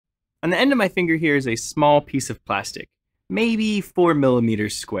On the end of my finger here is a small piece of plastic, maybe 4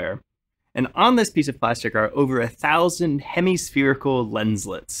 millimeters square. And on this piece of plastic are over 1,000 hemispherical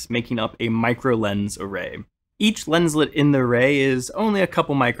lenslets, making up a microlens array. Each lenslet in the array is only a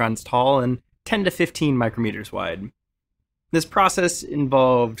couple microns tall and 10 to 15 micrometers wide. This process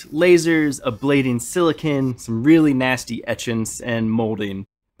involved lasers, ablating silicon, some really nasty etchants, and molding.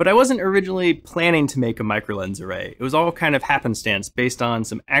 But I wasn't originally planning to make a microlens array. It was all kind of happenstance based on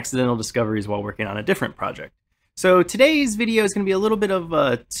some accidental discoveries while working on a different project. So today's video is going to be a little bit of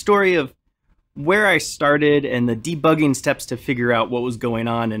a story of where I started and the debugging steps to figure out what was going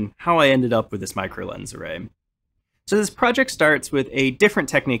on and how I ended up with this microlens array. So this project starts with a different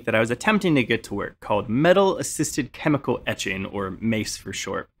technique that I was attempting to get to work called metal-assisted chemical etching, or MACE for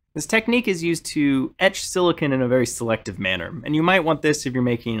short. This technique is used to etch silicon in a very selective manner, and you might want this if you're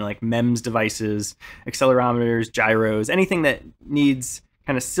making like MEMS devices, accelerometers, gyros, anything that needs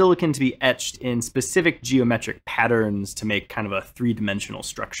kind of silicon to be etched in specific geometric patterns to make kind of a three-dimensional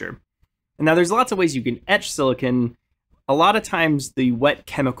structure. And now there's lots of ways you can etch silicon. A lot of times the wet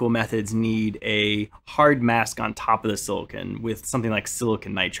chemical methods need a hard mask on top of the silicon with something like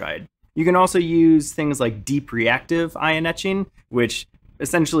silicon nitride. You can also use things like deep reactive ion etching, which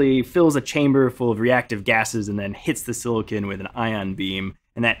essentially fills a chamber full of reactive gases and then hits the silicon with an ion beam,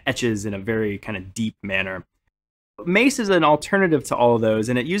 and that etches in a very kind of deep manner. MACE is an alternative to all of those,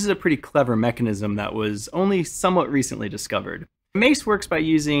 and it uses a pretty clever mechanism that was only somewhat recently discovered. MACE works by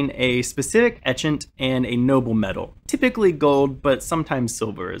using a specific etchant and a noble metal, typically gold, but sometimes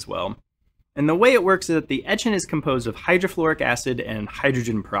silver as well. And the way it works is that the etchant is composed of hydrofluoric acid and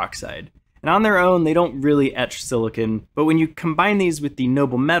hydrogen peroxide. And on their own, they don't really etch silicon, but when you combine these with the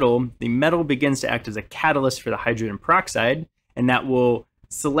noble metal, the metal begins to act as a catalyst for the hydrogen peroxide, and that will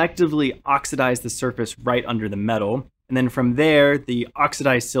selectively oxidize the surface right under the metal. And then from there, the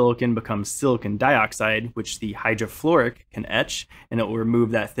oxidized silicon becomes silicon dioxide, which the hydrofluoric can etch, and it will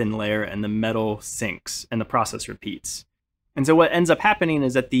remove that thin layer, and the metal sinks, and the process repeats. And so what ends up happening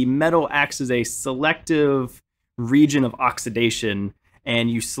is that the metal acts as a selective region of oxidation,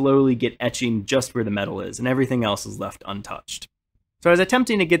 and you slowly get etching just where the metal is, and everything else is left untouched. So I was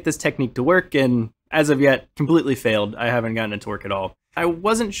attempting to get this technique to work, and as of yet, completely failed. I haven't gotten it to work at all. I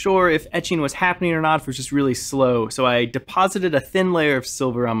wasn't sure if etching was happening or not, if it was just really slow, so I deposited a thin layer of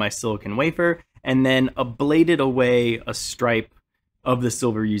silver on my silicon wafer, and then ablated away a stripe of the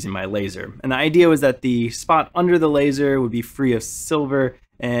silver using my laser. And the idea was that the spot under the laser would be free of silver,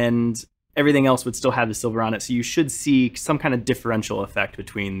 and everything else would still have the silver on it, so you should see some kind of differential effect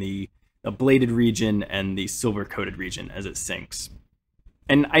between the ablated region and the silver-coated region as it sinks.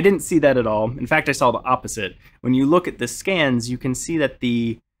 And I didn't see that at all. In fact, I saw the opposite. When you look at the scans, you can see that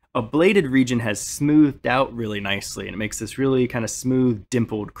the ablated region has smoothed out really nicely, and it makes this really kind of smooth,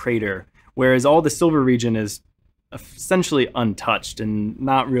 dimpled crater, whereas all the silver region is essentially untouched and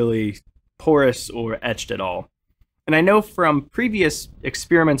not really porous or etched at all. And I know from previous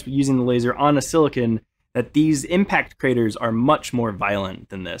experiments using the laser on a silicon that these impact craters are much more violent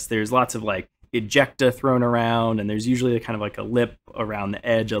than this. There's lots of like ejecta thrown around, and there's usually kind of like a lip around the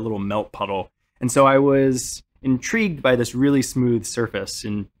edge, a little melt puddle. And so I was intrigued by this really smooth surface,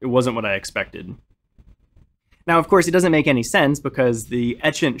 and it wasn't what I expected. Now, of course, it doesn't make any sense because the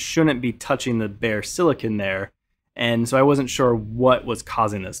etchant shouldn't be touching the bare silicon there, and so I wasn't sure what was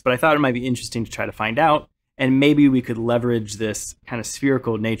causing this, but I thought it might be interesting to try to find out. And maybe we could leverage this kind of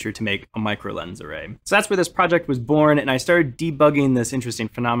spherical nature to make a microlens array. So that's where this project was born, and I started debugging this interesting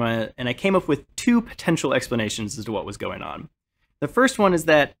phenomena, and I came up with two potential explanations as to what was going on. The first one is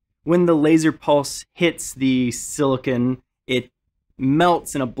that when the laser pulse hits the silicon, it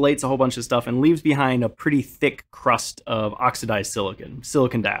melts and ablates a whole bunch of stuff and leaves behind a pretty thick crust of oxidized silicon,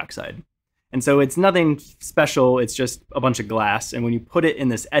 silicon dioxide. And so it's nothing special, it's just a bunch of glass, and when you put it in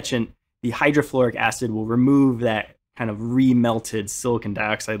this etchant, the hydrofluoric acid will remove that kind of remelted silicon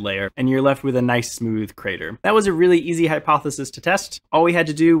dioxide layer, and you're left with a nice smooth crater. That was a really easy hypothesis to test. All we had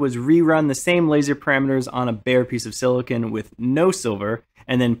to do was rerun the same laser parameters on a bare piece of silicon with no silver,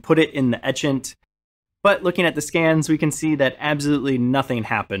 and then put it in the etchant. But looking at the scans, we can see that absolutely nothing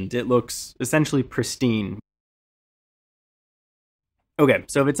happened. It looks essentially pristine. Okay,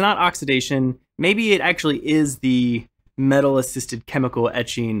 so if it's not oxidation, maybe it actually is the metal-assisted chemical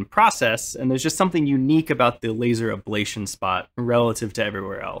etching process, and there's just something unique about the laser ablation spot relative to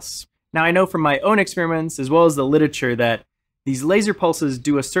everywhere else. Now, I know from my own experiments, as well as the literature, that these laser pulses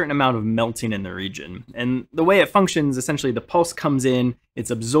do a certain amount of melting in the region. And the way it functions, essentially the pulse comes in, it's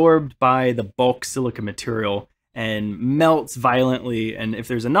absorbed by the bulk silicon material, and melts violently, and if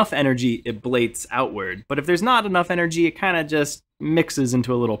there's enough energy, it ablates outward. But if there's not enough energy, it kind of just mixes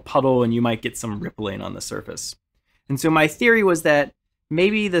into a little puddle and you might get some rippling on the surface. And so my theory was that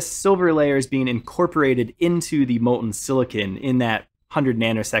maybe the silver layer is being incorporated into the molten silicon in that 100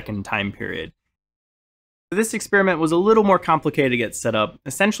 nanosecond time period. This experiment was a little more complicated to get set up.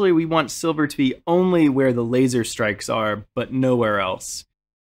 Essentially, we want silver to be only where the laser strikes are, but nowhere else.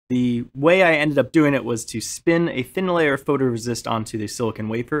 The way I ended up doing it was to spin a thin layer of photoresist onto the silicon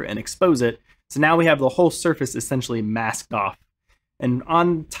wafer and expose it. So now we have the whole surface essentially masked off. And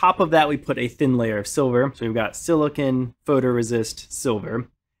on top of that, we put a thin layer of silver. So we've got silicon, photoresist, silver.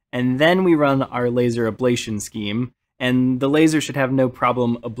 And then we run our laser ablation scheme. And the laser should have no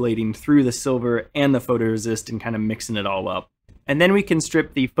problem ablating through the silver and the photoresist and kind of mixing it all up. And then we can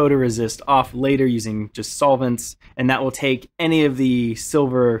strip the photoresist off later using just solvents, and that will take any of the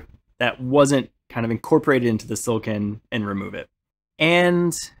silver that wasn't kind of incorporated into the silicon and remove it.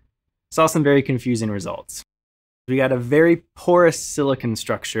 And saw some very confusing results. We got a very porous silicon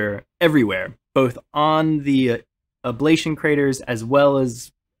structure everywhere, both on the ablation craters as well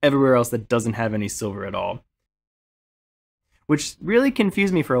as everywhere else that doesn't have any silver at all. Which really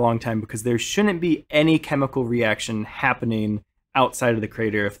confused me for a long time because there shouldn't be any chemical reaction happening outside of the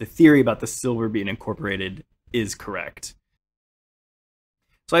crater if the theory about the silver being incorporated is correct.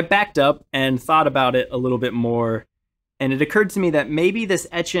 So I backed up and thought about it a little bit more, and it occurred to me that maybe this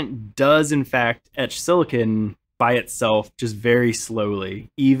etchant does in fact etch silicon by itself just very slowly,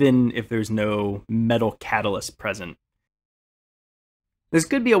 even if there's no metal catalyst present. This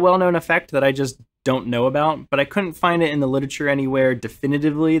could be a well-known effect that I just don't know about, but I couldn't find it in the literature anywhere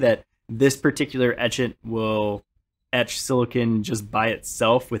definitively that this particular etchant will etch silicon just by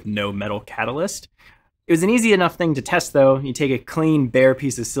itself with no metal catalyst. It was an easy enough thing to test though. You take a clean, bare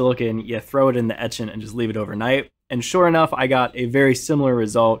piece of silicon, you throw it in the etchant and just leave it overnight. And sure enough, I got a very similar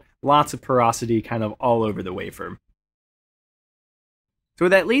result, lots of porosity kind of all over the wafer. So what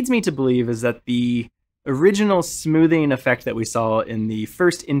that leads me to believe is that the original smoothing effect that we saw in the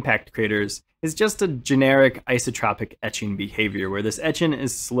first impact craters is just a generic isotropic etching behavior where this etchant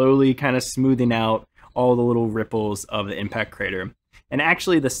is slowly kind of smoothing out all the little ripples of the impact crater. And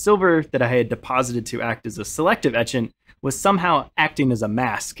actually the silver that I had deposited to act as a selective etchant was somehow acting as a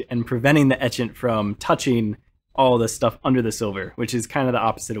mask and preventing the etchant from touching all the stuff under the silver, which is kind of the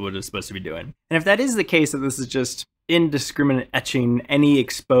opposite of what it's supposed to be doing. And if that is the case, that this is just indiscriminate etching any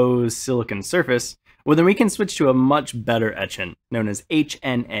exposed silicon surface, well then we can switch to a much better etchant known as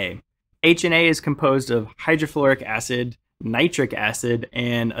HNA. HNA is composed of hydrofluoric acid, nitric acid,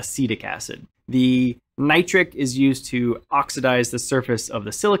 and acetic acid. The nitric is used to oxidize the surface of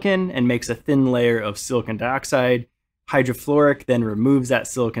the silicon and makes a thin layer of silicon dioxide. Hydrofluoric then removes that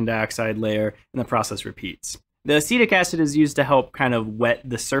silicon dioxide layer and the process repeats. The acetic acid is used to help kind of wet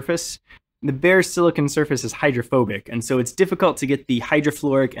the surface. The bare silicon surface is hydrophobic, and so it's difficult to get the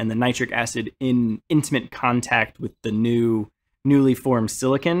hydrofluoric and the nitric acid in intimate contact with the newly formed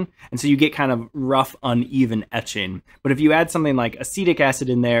silicon, and so you get kind of rough, uneven etching. But if you add something like acetic acid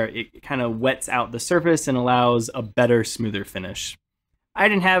in there, it kind of wets out the surface and allows a better, smoother finish. I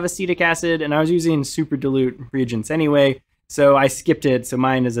didn't have acetic acid, and I was using super dilute reagents anyway, so I skipped it, so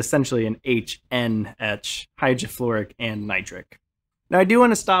mine is essentially an HN etch, hydrofluoric and nitric. Now I do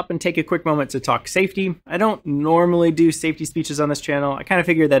want to stop and take a quick moment to talk safety. I don't normally do safety speeches on this channel. I kind of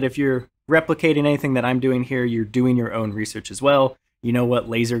figure that if you're replicating anything that I'm doing here, you're doing your own research as well. You know what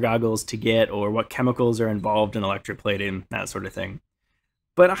laser goggles to get or what chemicals are involved in electroplating, that sort of thing.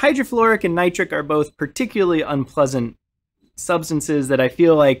 But hydrofluoric and nitric are both particularly unpleasant substances that I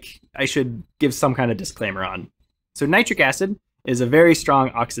feel like I should give some kind of disclaimer on. So nitric acid is a very strong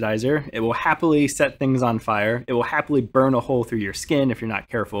oxidizer. It will happily set things on fire. It will happily burn a hole through your skin if you're not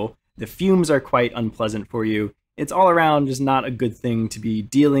careful. The fumes are quite unpleasant for you. It's all around just not a good thing to be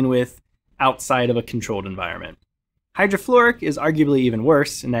dealing with outside of a controlled environment. Hydrofluoric is arguably even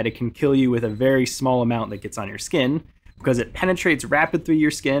worse in that it can kill you with a very small amount that gets on your skin because it penetrates rapid through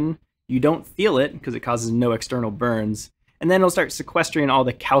your skin. You don't feel it because it causes no external burns. And then it'll start sequestering all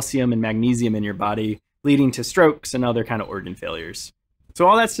the calcium and magnesium in your body, leading to strokes and other kind of organ failures. So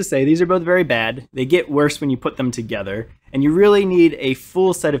all that's to say, these are both very bad. They get worse when you put them together, and you really need a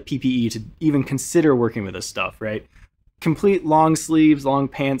full set of PPE to even consider working with this stuff, right? Complete long sleeves, long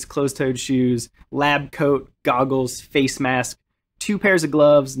pants, closed-toed shoes, lab coat, goggles, face mask, 2 pairs of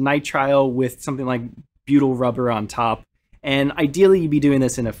gloves, nitrile with something like butyl rubber on top, and ideally you'd be doing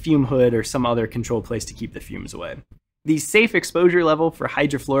this in a fume hood or some other controlled place to keep the fumes away. The safe exposure level for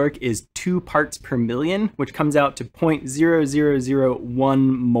hydrofluoric is 2 parts per million, which comes out to 0.0001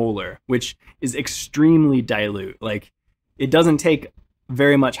 molar, which is extremely dilute. Like, it doesn't take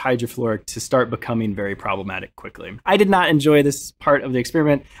very much hydrofluoric to start becoming very problematic quickly. I did not enjoy this part of the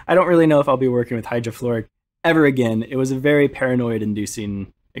experiment. I don't really know if I'll be working with hydrofluoric ever again. It was a very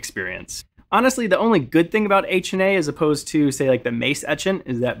paranoid-inducing experience. Honestly, the only good thing about HNA as opposed to, say, like the mace etchant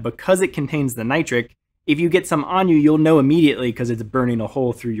is that because it contains the nitric, if you get some on you, you'll know immediately because it's burning a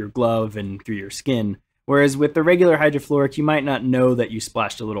hole through your glove and through your skin. Whereas with the regular hydrofluoric, you might not know that you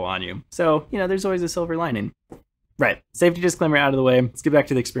splashed a little on you. So, there's always a silver lining. Right, safety disclaimer out of the way. Let's get back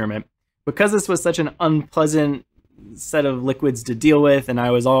to the experiment. Because this was such an unpleasant set of liquids to deal with, and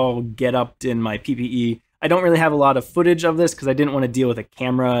I was all get-upped in my PPE, I don't really have a lot of footage of this because I didn't want to deal with a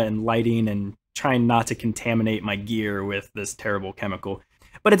camera and lighting and trying not to contaminate my gear with this terrible chemical.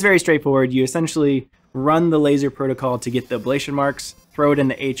 But it's very straightforward. You essentially run the laser protocol to get the ablation marks, throw it in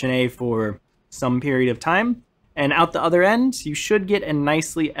the HNA for some period of time, and out the other end, you should get a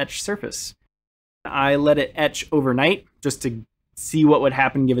nicely etched surface. I let it etch overnight just to see what would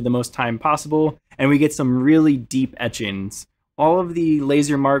happen, give it the most time possible, and we get some really deep etchings. All of the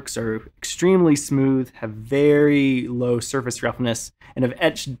laser marks are extremely smooth, have very low surface roughness, and have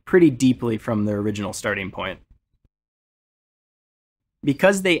etched pretty deeply from their original starting point.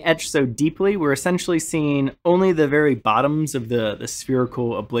 Because they etch so deeply, we're essentially seeing only the very bottoms of the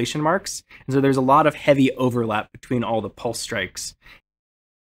spherical ablation marks. And so there's a lot of heavy overlap between all the pulse strikes.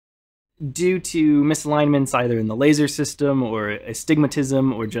 Due to misalignments either in the laser system or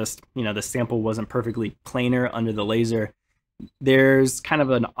astigmatism or just, the sample wasn't perfectly planar under the laser, there's kind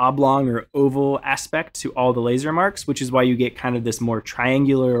of an oblong or oval aspect to all the laser marks, which is why you get kind of this more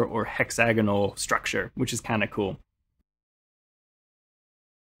triangular or hexagonal structure, which is kind of cool.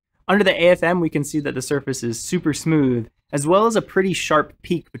 Under the AFM, we can see that the surface is super smooth, as well as a pretty sharp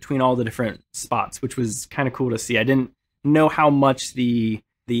peak between all the different spots, which was kind of cool to see. I didn't know how much the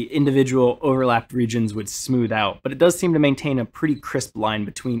individual overlapped regions would smooth out, but it does seem to maintain a pretty crisp line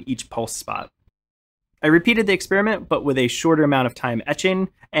between each pulse spot. I repeated the experiment, but with a shorter amount of time etching,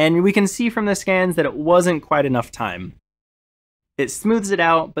 and we can see from the scans that it wasn't quite enough time. It smooths it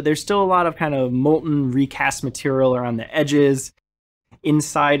out, but there's still a lot of kind of molten recast material around the edges.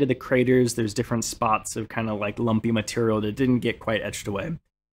 Inside of the craters, there's different spots of kind of like lumpy material that didn't get quite etched away.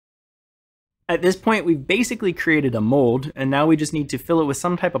 At this point, we've basically created a mold, and now we just need to fill it with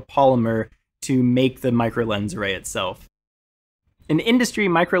some type of polymer to make the microlens array itself. In industry,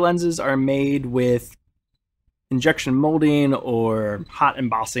 microlenses are made with injection molding or hot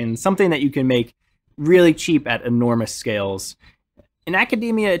embossing, something that you can make really cheap at enormous scales. In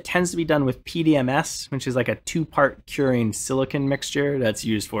academia, it tends to be done with PDMS, which is like a two-part curing silicon mixture that's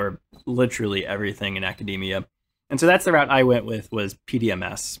used for literally everything in academia. And so that's the route I went with, was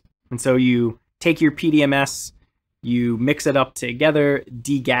PDMS. And so you take your PDMS, you mix it up together,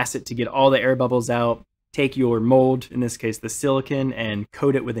 degas it to get all the air bubbles out, take your mold, in this case the silicon, and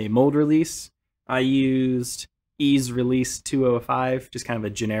coat it with a mold release. I used Ease Release 205, just kind of a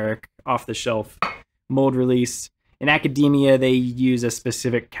generic off-the-shelf mold release. In academia, they use a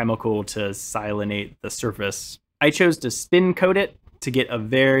specific chemical to silanate the surface. I chose to spin coat it to get a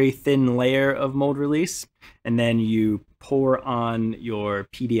very thin layer of mold release, and then you pour on your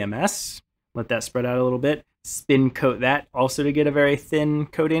PDMS, let that spread out a little bit, spin coat that also to get a very thin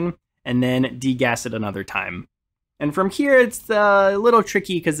coating, and then degas it another time. And from here, it's a little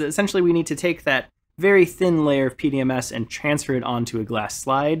tricky because essentially we need to take that very thin layer of PDMS and transfer it onto a glass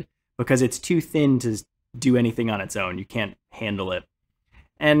slide because it's too thin to do anything on its own. You can't handle it.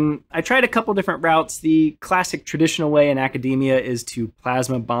 And I tried a couple different routes. The classic traditional way in academia is to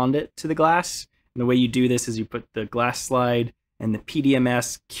plasma bond it to the glass. And the way you do this is you put the glass slide and the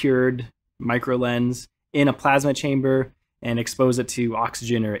PDMS cured microlens in a plasma chamber and expose it to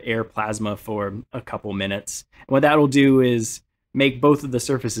oxygen or air plasma for a couple minutes. And what that will do is make both of the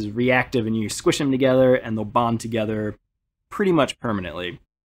surfaces reactive, and you squish them together and they'll bond together pretty much permanently.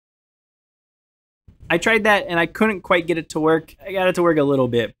 I tried that and I couldn't quite get it to work. I got it to work a little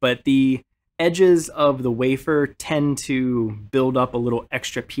bit, but the edges of the wafer tend to build up a little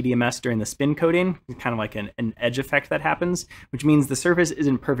extra PDMS during the spin coating. It's kind of like an edge effect that happens, which means the surface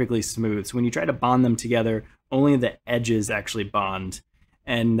isn't perfectly smooth. So when you try to bond them together, only the edges actually bond,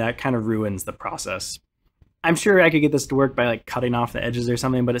 and that kind of ruins the process. I'm sure I could get this to work by like cutting off the edges or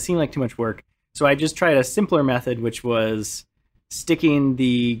something, but it seemed like too much work. So I just tried a simpler method, which was sticking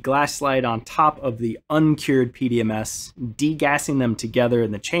the glass slide on top of the uncured PDMS, degassing them together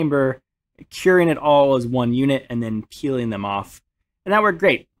in the chamber, curing it all as one unit, and then peeling them off. And that worked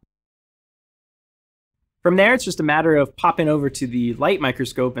great. From there, it's just a matter of popping over to the light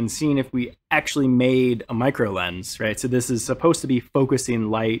microscope and seeing if we actually made a microlens, right? So this is supposed to be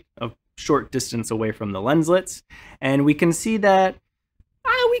focusing light a short distance away from the lenslets. And we can see that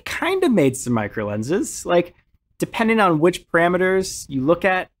we kind of made some microlenses. Like, depending on which parameters you look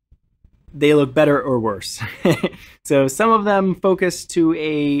at, they look better or worse. So some of them focus to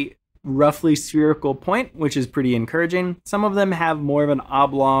a roughly spherical point, which is pretty encouraging. Some of them have more of an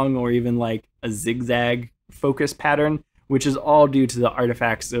oblong or even like a zigzag focus pattern, which is all due to the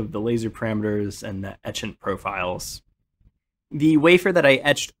artifacts of the laser parameters and the etchant profiles. The wafer that I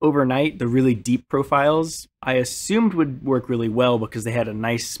etched overnight, the really deep profiles, I assumed would work really well because they had a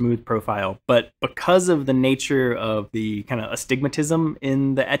nice smooth profile. But because of the nature of the kind of astigmatism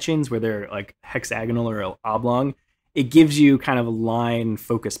in the etchings, where they're like hexagonal or oblong, it gives you kind of line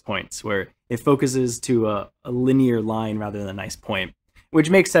focus points where it focuses to a linear line rather than a nice point, which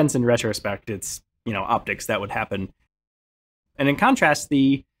makes sense in retrospect. It's, you know, optics that would happen. And in contrast,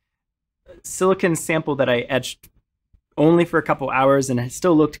 the silicon sample that I etched only for a couple hours and it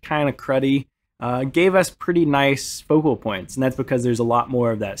still looked kind of cruddy, gave us pretty nice focal points. And that's because there's a lot more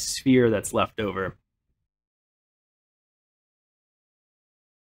of that sphere that's left over.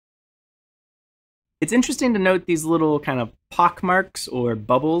 It's interesting to note these little kind of pock marks or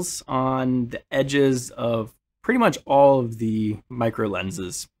bubbles on the edges of pretty much all of the micro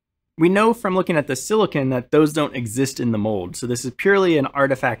lenses. We know from looking at the silicon that those don't exist in the mold, so this is purely an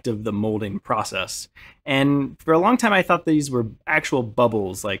artifact of the molding process. And for a long time I thought these were actual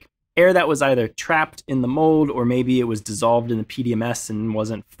bubbles, like air that was either trapped in the mold or maybe it was dissolved in the PDMS and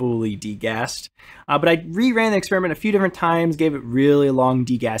wasn't fully degassed. But I reran the experiment a few different times, gave it really long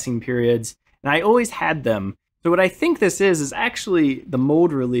degassing periods, and I always had them. So what I think this is actually the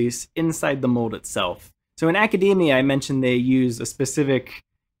mold release inside the mold itself. So in academia, I mentioned they use a specific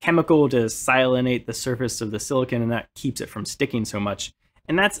chemical to silanate the surface of the silicon, and that keeps it from sticking so much.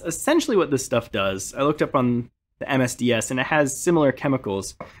 And that's essentially what this stuff does. I looked up on the MSDS, and it has similar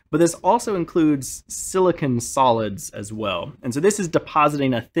chemicals, but this also includes silicon solids as well. And so this is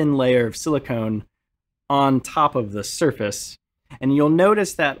depositing a thin layer of silicone on top of the surface. And you'll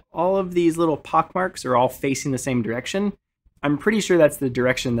notice that all of these little pockmarks are all facing the same direction. I'm pretty sure that's the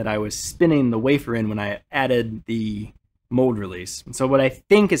direction that I was spinning the wafer in when I added the mold release. So what I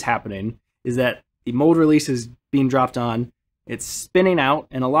think is happening is that the mold release is being dropped on, it's spinning out,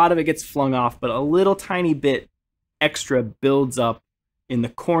 and a lot of it gets flung off, but a little tiny bit extra builds up in the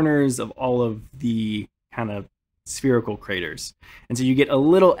corners of all of the kind of spherical craters. And so you get a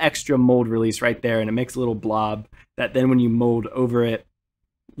little extra mold release right there, and it makes a little blob that then when you mold over it,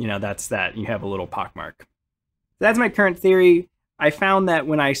 you know, that's that. You have a little pockmark. So that's my current theory. I found that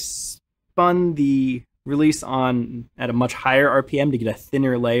when I spun the release on at a much higher RPM to get a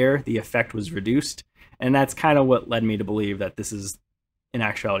thinner layer, the effect was reduced. And that's kind of what led me to believe that this is in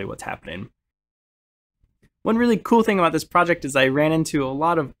actuality what's happening. One really cool thing about this project is I ran into a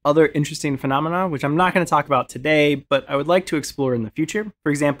lot of other interesting phenomena, which I'm not going to talk about today, but I would like to explore in the future.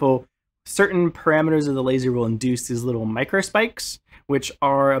 For example, certain parameters of the laser will induce these little microspikes, which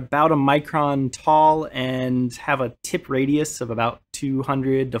are about a micron tall and have a tip radius of about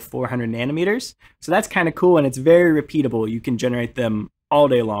 200 to 400 nanometers. So that's kind of cool, and it's very repeatable. You can generate them all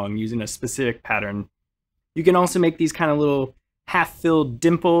day long using a specific pattern. You can also make these kind of little half-filled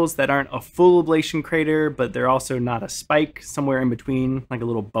dimples that aren't a full ablation crater, but they're also not a spike, somewhere in between, like a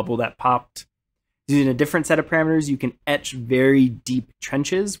little bubble that popped. Using a different set of parameters, you can etch very deep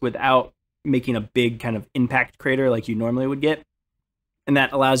trenches without making a big kind of impact crater like you normally would get. And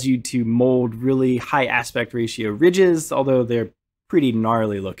that allows you to mold really high aspect ratio ridges, although they're pretty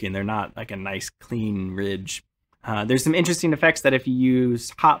gnarly looking. They're not like a nice clean ridge. There's some interesting effects that if you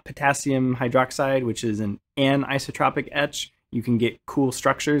use hot potassium hydroxide, which is an anisotropic etch, you can get cool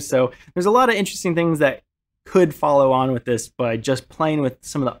structures. So there's a lot of interesting things that could follow on with this by just playing with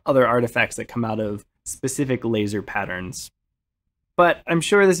some of the other artifacts that come out of specific laser patterns. But I'm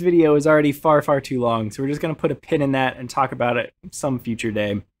sure this video is already far, far too long, so we're just going to put a pin in that and talk about it some future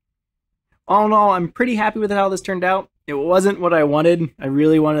day. All in all, I'm pretty happy with how this turned out. It wasn't what I wanted. I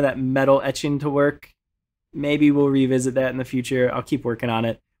really wanted that metal etching to work. Maybe we'll revisit that in the future. I'll keep working on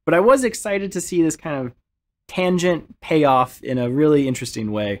it. But I was excited to see this kind of tangent payoff in a really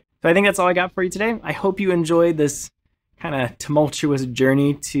interesting way. So I think that's all I got for you today. I hope you enjoyed this kind of tumultuous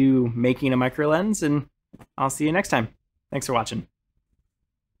journey to making a microlens, and I'll see you next time. Thanks for watching.